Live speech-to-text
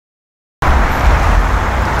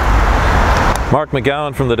Mark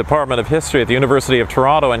McGowan from the Department of History at the University of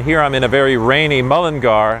Toronto, and here I'm in a very rainy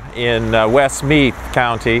Mullingar in Westmeath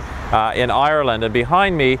County in Ireland, and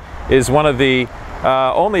behind me is one of the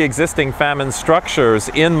only existing famine structures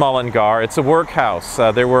in Mullingar. It's a workhouse.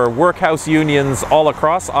 There were workhouse unions all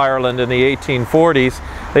across Ireland in the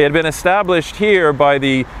 1840s. They had been established here by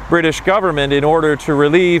the British government in order to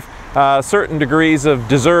relieve certain degrees of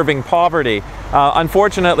deserving poverty.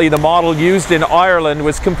 Unfortunately, the model used in Ireland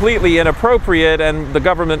was completely inappropriate, and the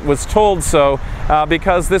government was told so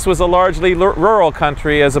because this was a largely rural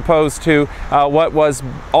country as opposed to what was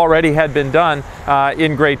already had been done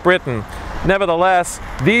in Great Britain. Nevertheless,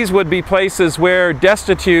 these would be places where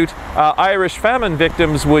destitute Irish famine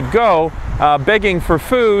victims would go, begging for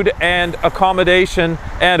food and accommodation,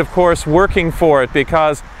 and of course working for it,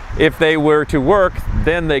 because if they were to work,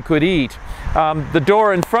 then they could eat. The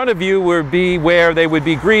door in front of you would be where they would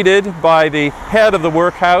be greeted by the head of the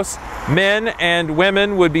workhouse. Men and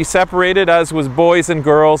women would be separated, as was boys and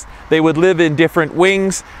girls. They would live in different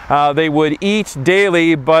wings. They would eat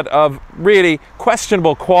daily, but of really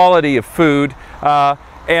questionable quality of food.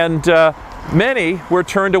 Many were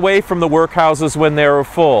turned away from the workhouses when they were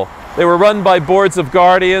full. They were run by boards of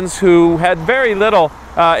guardians who had very little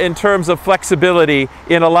in terms of flexibility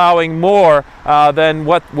in allowing more than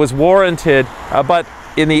what was warranted. But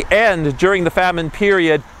in the end, during the famine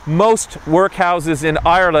period, most workhouses in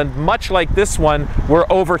Ireland, much like this one,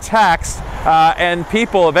 were overtaxed, and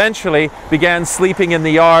people eventually began sleeping in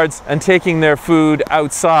the yards and taking their food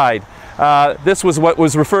outside. This was what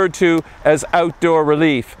was referred to as outdoor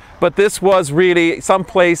relief. But this was really some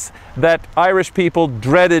place that Irish people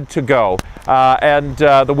dreaded to go.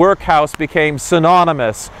 The workhouse became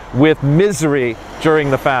synonymous with misery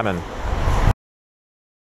during the famine.